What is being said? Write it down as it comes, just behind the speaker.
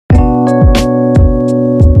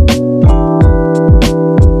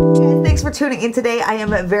tuning in today. I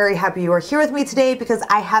am very happy you are here with me today because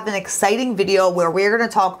I have an exciting video where we're going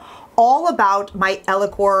to talk all about my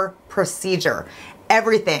Ellacor procedure.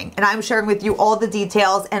 Everything, and I'm sharing with you all the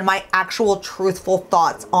details and my actual truthful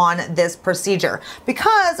thoughts on this procedure,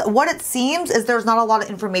 because what it seems is there's not a lot of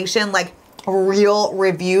information, like real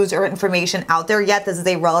reviews or information out there yet. This is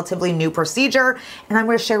a relatively new procedure, and I'm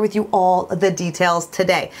going to share with you all the details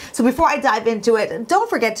today. So before I dive into it, don't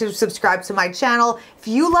forget to subscribe to my channel. If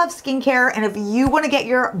you love skincare and if you want to get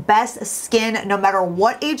your best skin no matter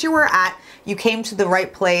what age you are at, you came to the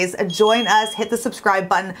right place. Join us, hit the subscribe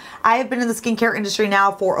button. I have been in the skincare industry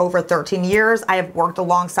now for over 13 years. I have worked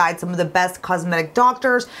alongside some of the best cosmetic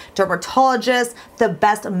doctors, dermatologists, the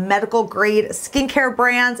best medical grade skincare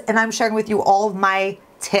brands, and I'm sharing with you all of my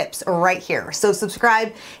tips right here. So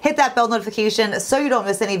subscribe, hit that bell notification so you don't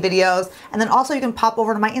miss any videos. And then also you can pop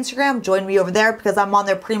over to my Instagram, join me over there because I'm on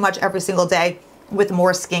there pretty much every single day with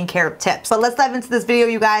more skincare tips. But let's dive into this video,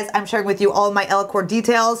 you guys. I'm sharing with you all of my Ellacor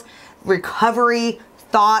details, recovery,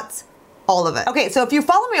 thoughts, all of it. Okay, so if you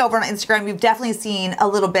follow me over on Instagram, you've definitely seen a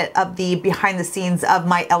little bit of the behind the scenes of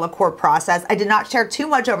my Ellacor process. I did not share too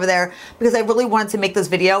much over there because I really wanted to make this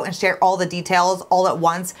video and share all the details all at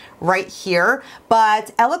once right here.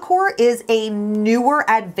 But Ellacor is a newer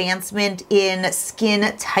advancement in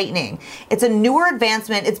skin tightening. It's a newer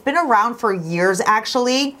advancement. It's been around for years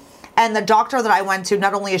actually. And the doctor that I went to,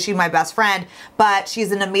 not only is she my best friend, but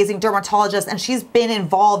she's an amazing dermatologist, and she's been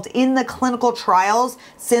involved in the clinical trials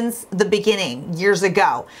since the beginning, years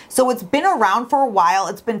ago. So it's been around for a while,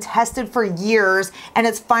 it's been tested for years, and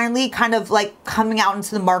it's finally kind of like coming out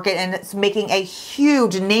into the market, and it's making a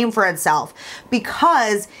huge name for itself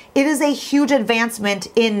because it is a huge advancement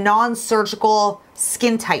in non-surgical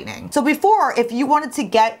skin tightening. So before, if you wanted to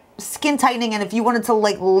get skin tightening and if you wanted to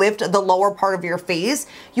like lift the lower part of your face,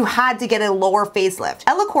 you had to get a lower facelift.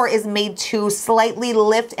 Ellacor is made to slightly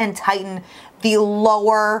lift and tighten the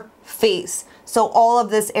lower face. So all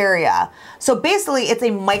of this area. So basically it's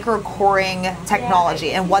a micro-coring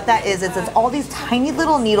technology, and what that is it's all these tiny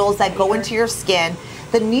little needles that go into your skin.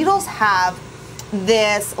 The needles have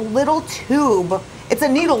this little tube. It's a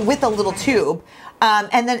needle with a little tube,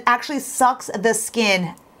 and then actually sucks the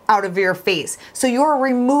skin out of your face. So you're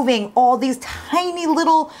removing all these tiny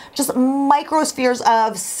little just microspheres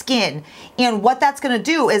of skin. And what that's going to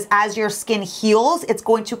do is as your skin heals, it's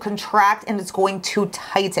going to contract and it's going to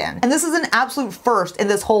tighten. And this is an absolute first in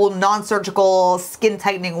this whole non-surgical skin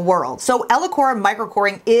tightening world. So Ellacor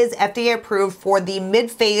microcoring is FDA approved for the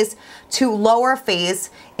mid-face to lower face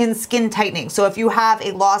in skin tightening. So if you have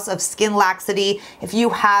a loss of skin laxity, if you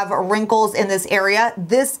have wrinkles in this area,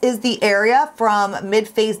 this is the area from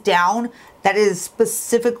mid-face down that is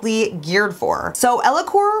specifically geared for. So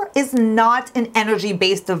Ellacor is not an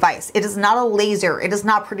energy-based device. It is not a laser. It is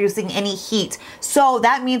not producing any heat. So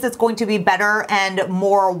that means it's going to be better and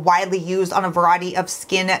more widely used on a variety of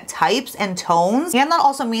skin types and tones. And that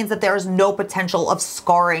also means that there is no potential of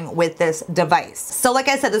scarring with this device. So like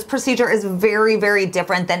I said, this procedure is very, very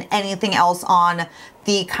different than anything else on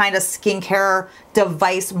the kind of skincare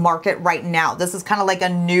device market right now. This is kind of like a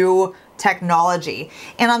new technology,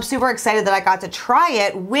 and I'm super excited that I got to try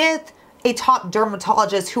it with a top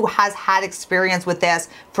dermatologist who has had experience with this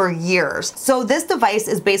for years. So this device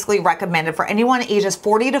is basically recommended for anyone ages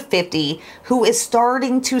 40 to 50 who is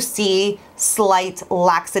starting to see slight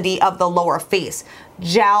laxity of the lower face.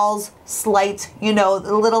 Jowls, slight, you know,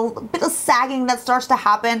 a little bit of sagging that starts to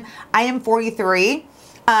happen. I am 43.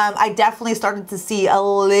 I definitely started to see a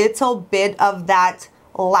little bit of that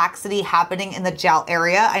laxity happening in the jowl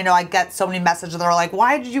area. I know I get so many messages that are like,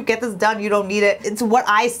 why did you get this done? You don't need it. It's what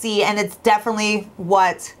I see, and it's definitely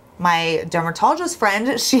what my dermatologist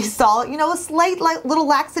friend, she saw, you know, a slight little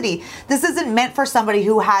laxity. This isn't meant for somebody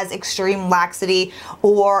who has extreme laxity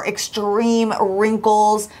or extreme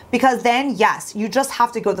wrinkles, because then yes, you just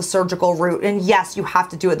have to go the surgical route, and yes, you have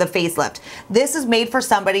to do it the facelift. This is made for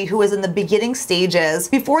somebody who is in the beginning stages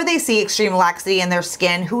before they see extreme laxity in their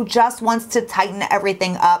skin, who just wants to tighten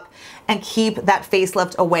everything up and keep that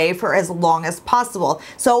facelift away for as long as possible.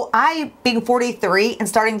 So I, being 43 and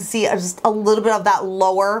starting to see just a little bit of that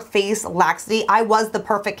lower face laxity, I was the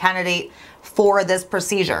perfect candidate for this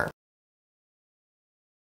procedure.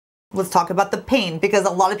 Let's talk about the pain, because a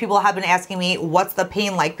lot of people have been asking me, what's the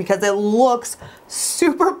pain like? Because it looks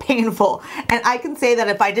super painful. And I can say that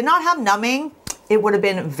if I did not have numbing, it would have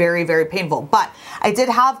been very, very painful. But I did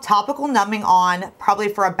have topical numbing on probably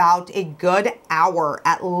for about a good hour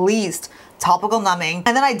at least, topical numbing.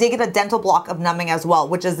 And then I did get a dental block of numbing as well,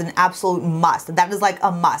 which is an absolute must. That is like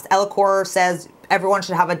a must. Ellacor says everyone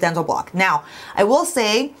should have a dental block. Now, I will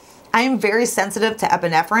say I am very sensitive to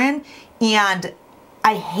epinephrine, and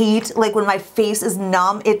I hate, like, when my face is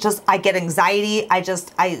numb, I get anxiety.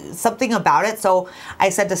 Something about it. So I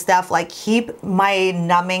said to Steph, like, keep my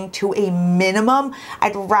numbing to a minimum.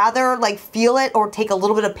 I'd rather like feel it or take a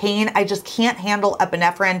little bit of pain. I just can't handle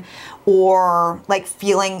epinephrine or like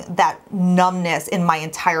feeling that numbness in my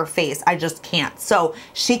entire face. I just can't. So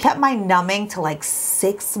she kept my numbing to like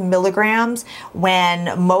 6 milligrams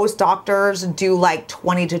when most doctors do like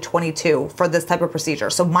 20 to 22 for this type of procedure.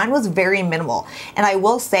 So mine was very minimal. And I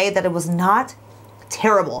will say that it was not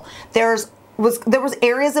terrible. There was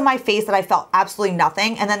areas in my face that I felt absolutely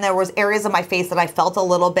nothing, and then there was areas of my face that I felt a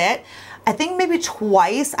little bit. I think maybe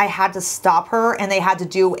twice I had to stop her, and they had to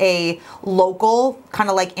do a local kind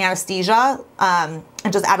of like anesthesia and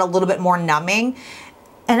just add a little bit more numbing.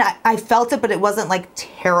 And I felt it, but it wasn't like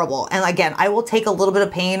terrible. And again, I will take a little bit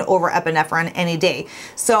of pain over epinephrine any day.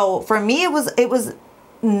 So for me, it was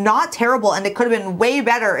not terrible, and it could have been way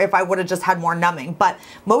better if I would have just had more numbing. But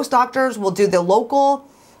most doctors will do the local,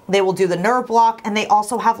 they will do the nerve block, and they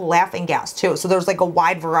also have laughing gas too. So there's like a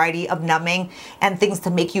wide variety of numbing and things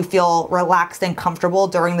to make you feel relaxed and comfortable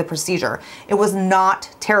during the procedure. It was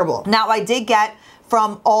not terrible. Now, I did get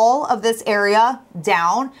from all of this area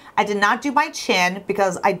down. I did not do my chin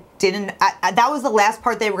because that was the last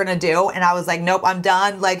part they were gonna do, and I was like, nope, I'm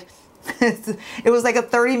done. Like, it was like a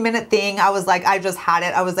 30-minute thing. I was like, I just had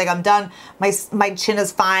it. I was like, I'm done. My chin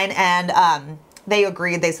is fine. And they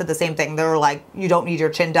agreed. They said the same thing. They were like, you don't need your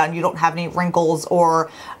chin done. You don't have any wrinkles or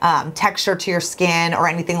texture to your skin or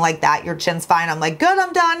anything like that. Your chin's fine. I'm like, good,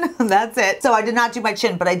 I'm done. That's it. So I did not do my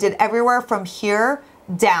chin, but I did everywhere from here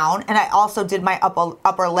down, and I also did my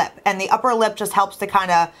upper lip, and the upper lip just helps to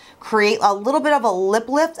kind of create a little bit of a lip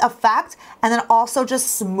lift effect, and then also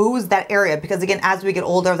just smooths that area, because again, as we get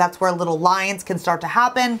older, that's where little lines can start to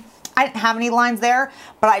happen. I didn't have any lines there,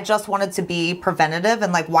 but I just wanted to be preventative,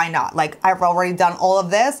 and like, why not? Like, I've already done all of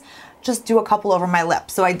this, just do a couple over my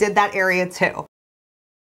lips. So I did that area too.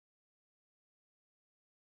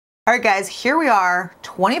 All right, guys, here we are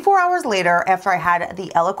 24 hours later after I had the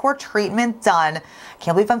Ellacor treatment done.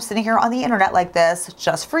 Can't believe I'm sitting here on the internet like this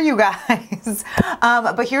just for you guys.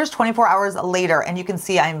 But here's 24 hours later, and you can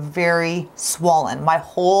see I'm very swollen. My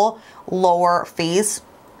whole lower face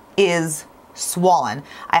is swollen.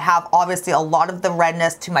 I have obviously a lot of the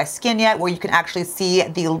redness to my skin yet, where you can actually see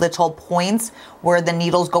the little points where the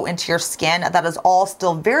needles go into your skin. That is all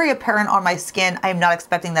still very apparent on my skin. I am not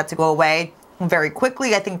expecting that to go away very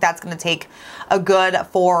quickly. I think that's going to take a good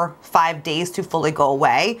 4-5 days to fully go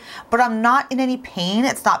away, but I'm not in any pain.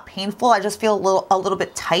 It's not painful. I just feel a little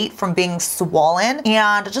bit tight from being swollen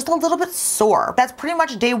and just a little bit sore. That's pretty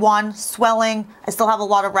much day one. Swelling. I still have a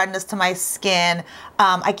lot of redness to my skin.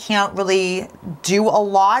 I can't really do a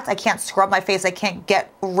lot. I can't scrub my face. I can't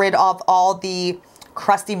get rid of all the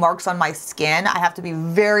crusty marks on my skin. I have to be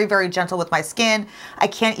very, very gentle with my skin. I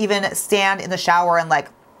can't even stand in the shower and like,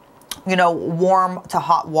 you know, warm to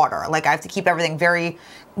hot water. Like, I have to keep everything very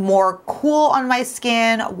more cool on my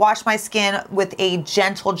skin, wash my skin with a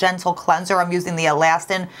gentle cleanser. I'm using the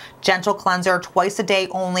Elastin Gentle Cleanser twice a day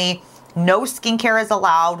only. No skincare is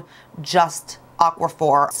allowed, just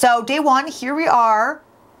Aquaphor. So day one, here we are,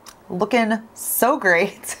 looking so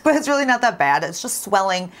great, but it's really not that bad. It's just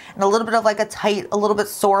swelling and a little bit of like a tight, a little bit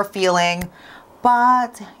sore feeling.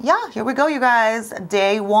 But yeah, here we go, you guys.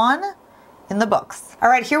 Day one in the books. All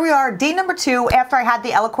right, here we are, day number 2 after I had the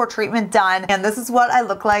Ellacor treatment done, and this is what I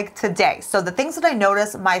look like today. So the things that I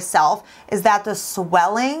notice myself is that the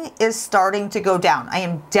swelling is starting to go down. I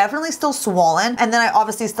am definitely still swollen, and then I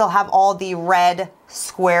obviously still have all the red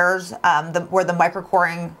squares where the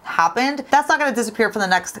microcoring happened. That's not gonna disappear for the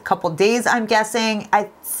next couple days, I'm guessing. I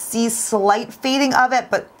see slight fading of it,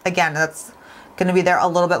 but again, that's gonna be there a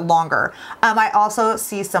little bit longer. I also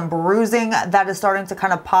see some bruising that is starting to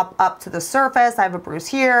kind of pop up to the surface. I have a bruise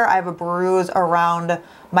here. I have a bruise around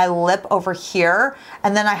my lip over here.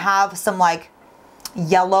 And then I have some like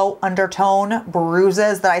yellow undertone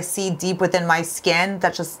bruises that I see deep within my skin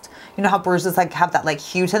that just, you know how bruises like have that like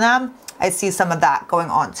hue to them? I see some of that going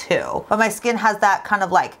on too. But my skin has that kind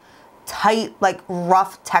of like tight, like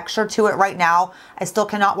rough texture to it right now. I still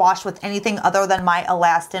cannot wash with anything other than my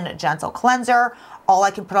Elastin Gentle Cleanser. All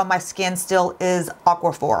I can put on my skin still is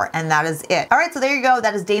Aquaphor, and that is it. All right, so there you go.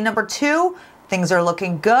 That is day number 2. Things are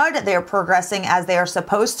looking good. They are progressing as they are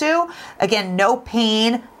supposed to. Again, no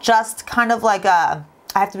pain, just kind of like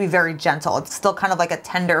I have to be very gentle. It's still kind of like a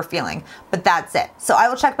tender feeling, but that's it. So I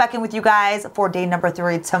will check back in with you guys for day number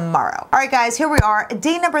 3 tomorrow. All right, guys, here we are,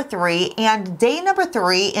 day number 3, and day number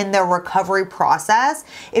 3 in the recovery process.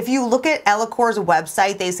 If you look at Ellacor's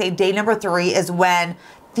website, they say day number 3 is when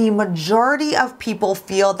the majority of people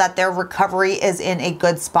feel that their recovery is in a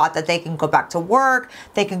good spot, that they can go back to work,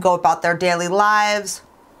 they can go about their daily lives.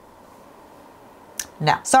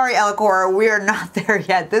 No, sorry, Ellacor, we are not there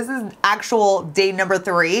yet. This is actual day number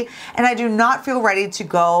 3, and I do not feel ready to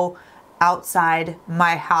go outside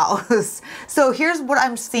my house. So here's what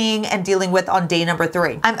I'm seeing and dealing with on day number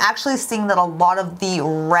 3. I'm actually seeing that a lot of the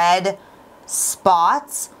red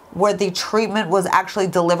spots where the treatment was actually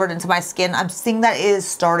delivered into my skin, I'm seeing that it is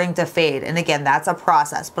starting to fade. And again, that's a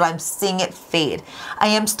process, but I'm seeing it fade. I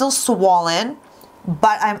am still swollen,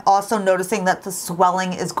 but I'm also noticing that the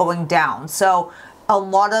swelling is going down. So a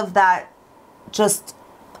lot of that just,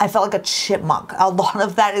 I felt like a chipmunk. A lot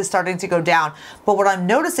of that is starting to go down. But what I'm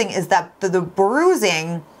noticing is that the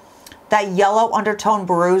bruising, that yellow undertone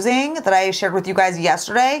bruising that I shared with you guys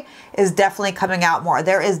yesterday, is definitely coming out more.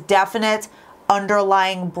 There is definite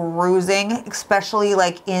underlying bruising, especially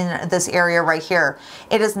like in this area right here.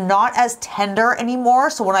 It is not as tender anymore.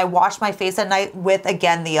 So when I wash my face at night with,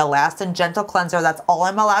 again, the Elastin Gentle Cleanser, that's all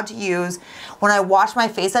I'm allowed to use. When I wash my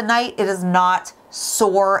face at night, it is not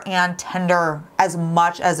sore and tender as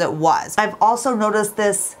much as it was. I've also noticed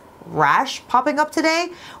this rash popping up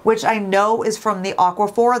today, which I know is from the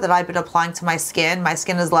Aquaphor that I've been applying to my skin. My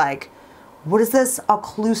skin is like, what is this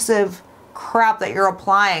occlusive crap that you're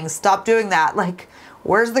applying? Stop doing that. Like,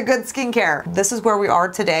 where's the good skincare? This is where we are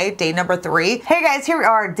today, day number 3. Hey guys, here we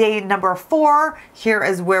are, day number 4. Here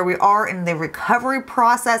is where we are in the recovery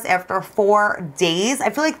process after 4 days. I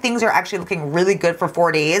feel like things are actually looking really good for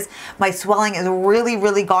 4 days. My swelling is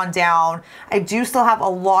really gone down. I do still have a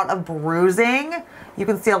lot of bruising. You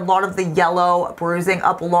can see a lot of the yellow bruising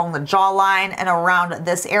up along the jawline and around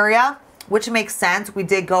this area, which makes sense. We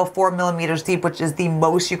did go 4 millimeters deep, which is the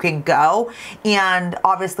most you can go. And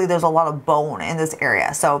obviously there's a lot of bone in this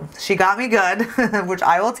area. So she got me good, which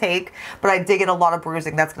I will take, but I did get a lot of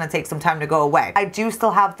bruising. That's gonna take some time to go away. I do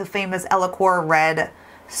still have the famous Ellacor red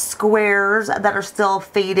squares that are still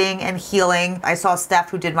fading and healing. I saw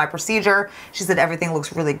Steph, who did my procedure. She said everything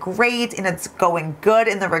looks really great and it's going good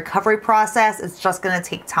in the recovery process. It's just gonna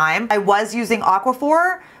take time. I was using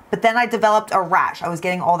Aquaphor, but then I developed a rash. I was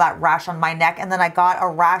getting all that rash on my neck, and then I got a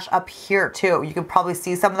rash up here too. You can probably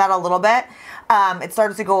see some of that a little bit. It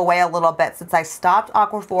started to go away a little bit since I stopped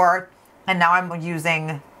Aquaphor, and now I'm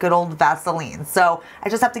using good old Vaseline. So I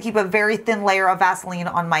just have to keep a very thin layer of Vaseline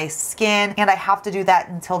on my skin, and I have to do that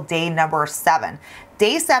until day number 7.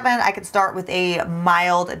 Day 7, I can start with a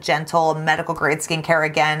mild, gentle, medical grade skincare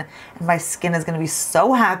again, and my skin is gonna be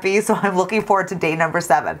so happy. So I'm looking forward to day number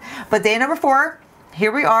 7. But day number 4,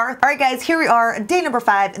 here we are. All right, guys, here we are, day number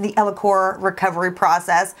 5 in the Ellacor recovery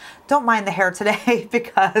process. Don't mind the hair today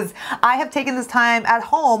because I have taken this time at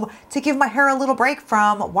home to give my hair a little break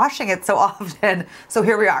from washing it so often. So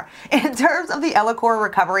here we are. In terms of the Ellacor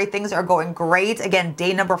recovery, things are going great. Again,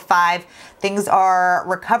 day number 5, things are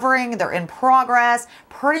recovering. They're in progress.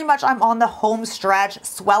 Pretty much I'm on the home stretch.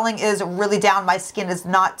 Swelling is really down. My skin is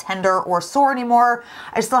not tender or sore anymore.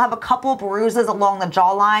 I still have a couple bruises along the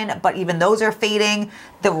jawline, but even those are fading.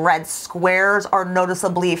 The red squares are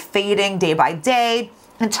noticeably fading day by day.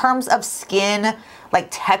 In terms of skin, like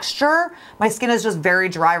texture, my skin is just very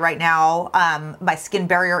dry right now. My skin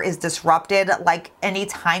barrier is disrupted. Like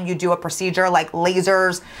anytime you do a procedure like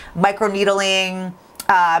lasers, microneedling,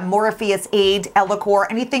 Morpheus 8, Ellacor,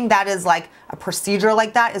 anything that is like a procedure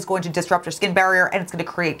like that is going to disrupt your skin barrier, and it's going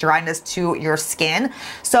to create dryness to your skin.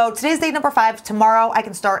 So today's day number 5. Tomorrow I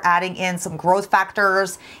can start adding in some growth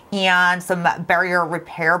factors and some barrier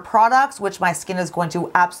repair products, which my skin is going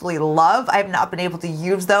to absolutely love. I have not been able to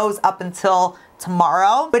use those up until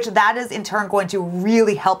tomorrow, which that is in turn going to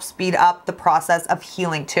really help speed up the process of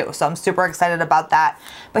healing too. So I'm super excited about that.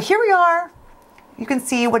 But here we are. You can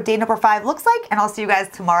see what day number 5 looks like, and I'll see you guys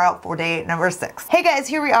tomorrow for day number 6. Hey guys,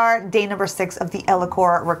 here we are, day number 6 of the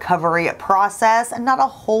Ellacor recovery process, and not a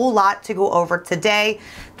whole lot to go over today.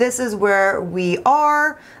 This is where we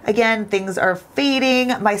are. Again, things are fading.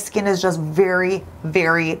 My skin is just very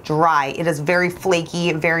dry. It is very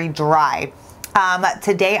flaky, very dry.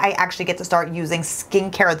 Today I actually get to start using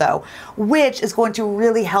skincare though, which is going to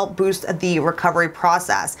really help boost the recovery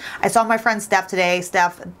process. I saw my friend Steph today,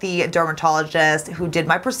 Steph, the dermatologist who did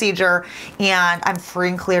my procedure, and I'm free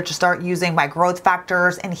and clear to start using my growth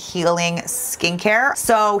factors and healing skincare.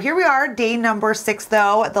 So here we are, day number 6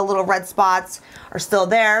 though. The little red spots are still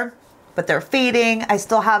there, but they're fading. I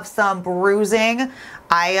still have some bruising.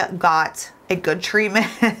 I got a good treatment.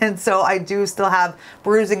 And so I do still have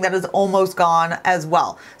bruising that is almost gone as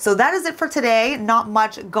well. So that is it for today. Not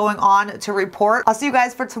much going on to report. I'll see you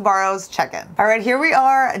guys for tomorrow's check-in. All right, here we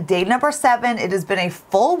are, day number 7. It has been a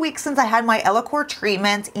full week since I had my Ellacor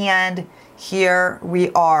treatment, and here we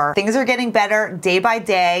are. Things are getting better day by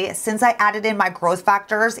day. Since I added in my growth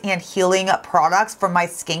factors and healing products for my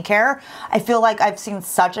skincare, I feel like I've seen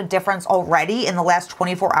such a difference already in the last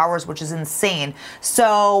 24 hours, which is insane.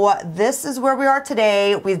 So this is where we are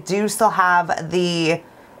today. We do still have the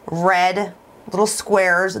red little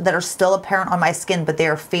squares that are still apparent on my skin, but they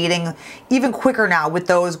are fading even quicker now with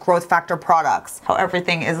those growth factor products. How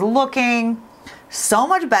everything is looking. So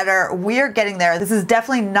much better. We are getting there. This is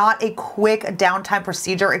definitely not a quick downtime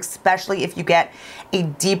procedure, especially if you get a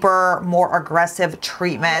deeper, more aggressive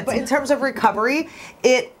treatment. But in terms of recovery,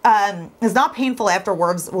 it is not painful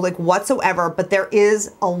afterwards, like whatsoever, but there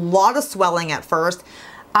is a lot of swelling at first.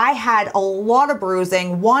 I had a lot of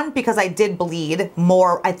bruising, one, because I did bleed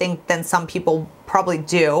more, I think, than some people probably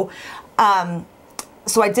do.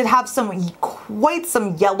 So I did have quite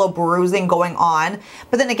some yellow bruising going on,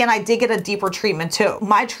 but then again, I did get a deeper treatment too.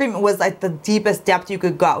 My treatment was like the deepest depth you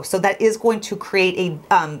could go. So that is going to create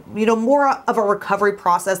a, more of a recovery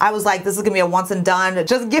process. I was like, this is gonna be a once and done.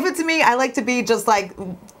 Just give it to me. I like to be just like,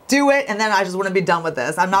 do it. And then I just want to be done with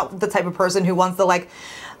this. I'm not the type of person who wants to like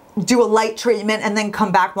do a light treatment and then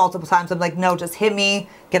come back multiple times. I'm like, no, just hit me,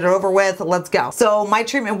 get it over with, let's go. So my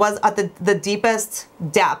treatment was at the deepest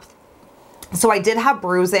depth. So I did have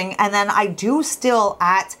bruising, and then I do still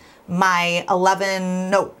at my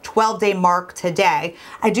 12-day mark today,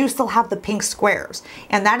 I do still have the pink squares.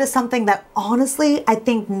 And that is something that honestly, I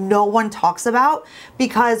think no one talks about,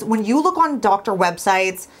 because when you look on doctor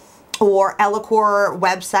websites or Ellacor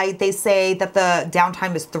website, they say that the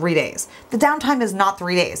downtime is 3 days. The downtime is not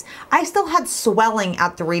 3 days. I still had swelling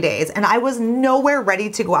at 3 days, and I was nowhere ready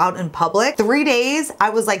to go out in public. 3 days, I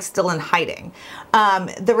was like still in hiding.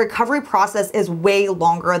 The recovery process is way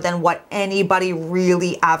longer than what anybody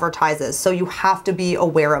really advertises, so you have to be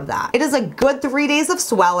aware of that. It is a good 3 days of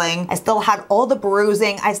swelling. I still had all the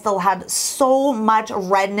bruising. I still had so much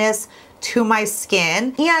redness to my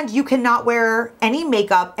skin, and you cannot wear any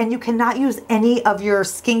makeup and you cannot use any of your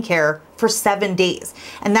skincare for 7 days.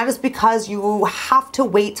 And that is because you have to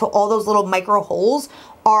wait till all those little micro holes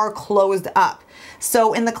are closed up.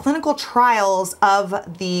 So in the clinical trials of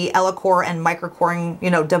the Ellacor and microcoring,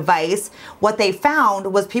 device, what they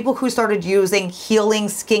found was people who started using healing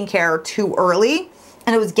skincare too early,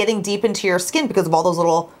 and it was getting deep into your skin because of all those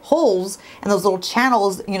little holes and those little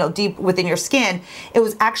channels, deep within your skin, it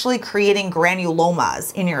was actually creating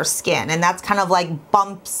granulomas in your skin. And that's kind of like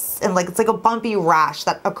bumps, and it's like a bumpy rash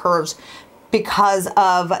that occurs because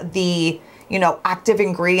of the, active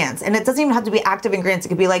ingredients. And it doesn't even have to be active ingredients. It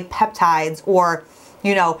could be like peptides or,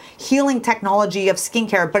 healing technology of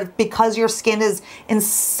skincare. But because your skin is in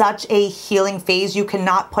such a healing phase, you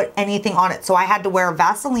cannot put anything on it. So I had to wear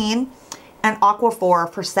Vaseline and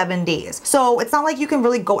Aquaphor for 7 days. So it's not like you can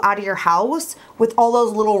really go out of your house with all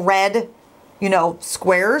those little red,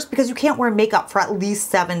 squares, because you can't wear makeup for at least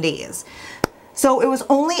 7 days. So it was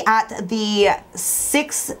only at the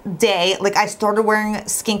 6th day, I started wearing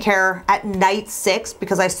skincare at night 6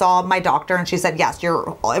 because I saw my doctor and she said, yes,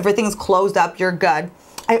 everything's closed up, you're good.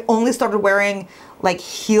 I only started wearing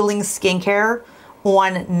healing skincare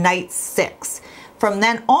on night 6. From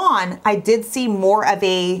then on, I did see more of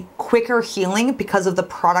a quicker healing because of the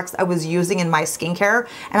products I was using in my skincare.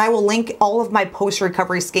 And I will link all of my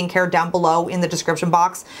post-recovery skincare down below in the description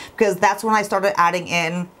box, because that's when I started adding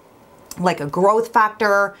in a growth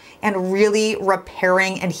factor and really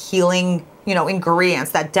repairing and healing,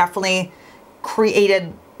 ingredients that definitely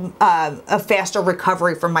created a faster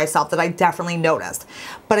recovery for myself that I definitely noticed.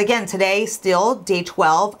 But again, today, still day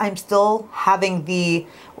 12, I'm still having the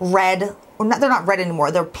red, they're not red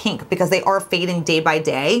anymore, they're pink because they are fading day by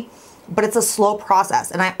day, but it's a slow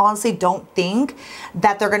process. And I honestly don't think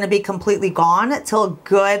that they're gonna be completely gone till a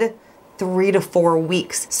good 3 to 4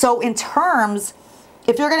 weeks. So in terms,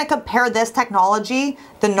 if you're gonna compare this technology,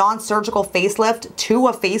 the non-surgical facelift, to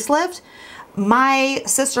a facelift, my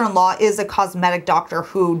sister-in-law is a cosmetic doctor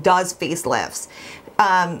who does facelifts.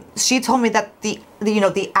 She told me that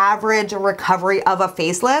the average recovery of a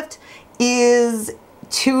facelift is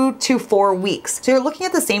 2 to 4 weeks. So you're looking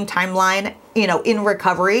at the same timeline, in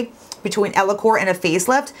recovery between Ellacor and a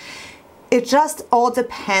facelift. It just all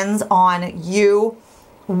depends on you,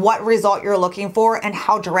 what result you're looking for, and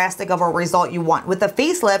how drastic of a result you want. With a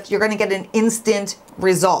facelift, you're gonna get an instant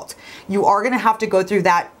result. You are gonna have to go through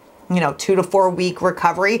that 2 to 4 week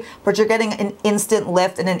recovery, but you're getting an instant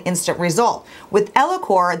lift and an instant result. With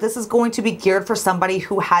Ellacor, this is going to be geared for somebody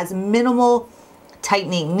who has minimal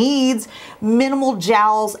tightening needs, minimal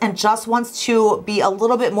gels, and just wants to be a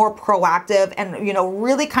little bit more proactive and,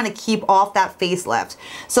 really kind of keep off that facelift.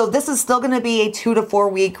 So this is still going to be a 2 to 4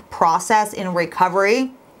 week process in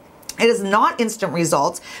recovery. It is not instant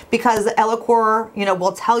results because Ellacor,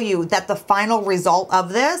 will tell you that the final result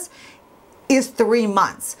of this is 3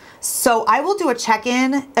 months. So I will do a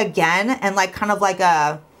check-in again and kind of like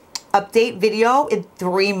a update video in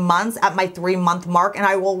 3 months at my 3-month mark, and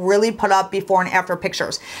I will really put up before and after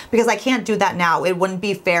pictures because I can't do that now. It wouldn't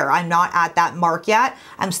be fair. I'm not at that mark yet.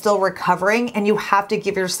 I'm still recovering, and you have to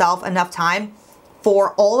give yourself enough time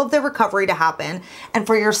for all of the recovery to happen and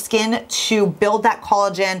for your skin to build that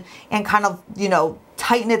collagen and kind of,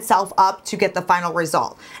 tighten itself up to get the final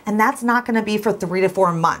result. And that's not going to be for 3 to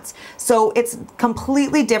 4 months. So it's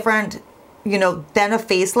completely different, than a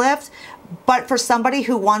facelift. But for somebody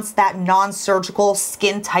who wants that non-surgical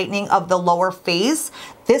skin tightening of the lower face,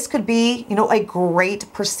 this could be, a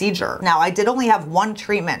great procedure. Now, I did only have one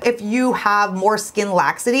treatment. If you have more skin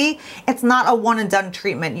laxity, it's not a one and done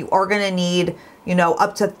treatment. You are going to need,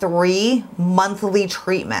 up to 3 monthly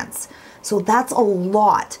treatments. So that's a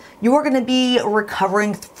lot. You are going to be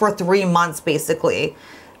recovering for 3 months basically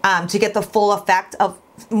to get the full effect of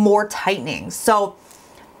more tightening. So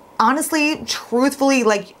honestly, truthfully,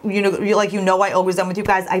 I always am with you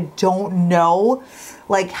guys, I don't know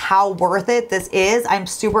how worth it this is. I'm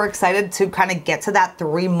super excited to kind of get to that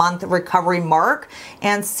 3-month recovery mark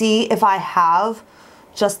and see if I have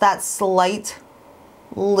just that slight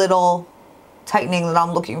little tightening that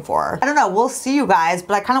I'm looking for. I don't know, we'll see you guys,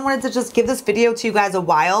 but I kind of wanted to just give this video to you guys a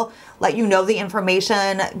while, let you know the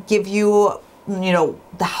information, give you,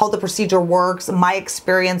 how the procedure works, my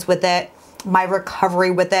experience with it, my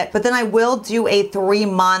recovery with it. But then I will do a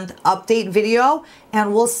 3-month update video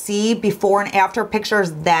and we'll see before and after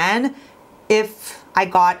pictures then if I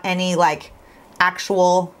got any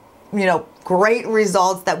actual, great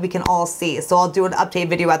results that we can all see. So I'll do an update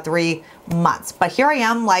video at 3 months. But here I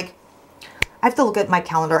am, I have to look at my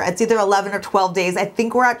calendar. It's either 11 or 12 days. I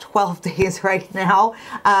think we're at 12 days right now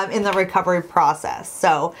in the recovery process.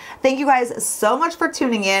 So thank you guys so much for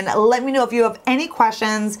tuning in. Let me know if you have any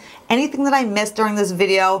questions, anything that I missed during this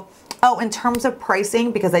video. Oh, in terms of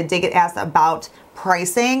pricing, because I did get asked about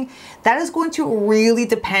pricing, that is going to really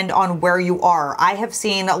depend on where you are. I have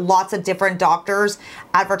seen lots of different doctors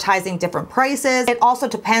advertising different prices. It also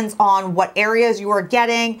depends on what areas you are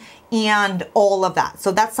getting and all of that.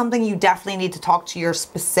 So that's something you definitely need to talk to your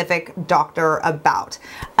specific doctor about.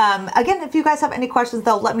 Again, if you guys have any questions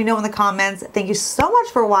though, let me know in the comments. Thank you so much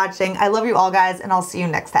for watching. I love you all guys, and I'll see you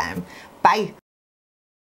next time. Bye.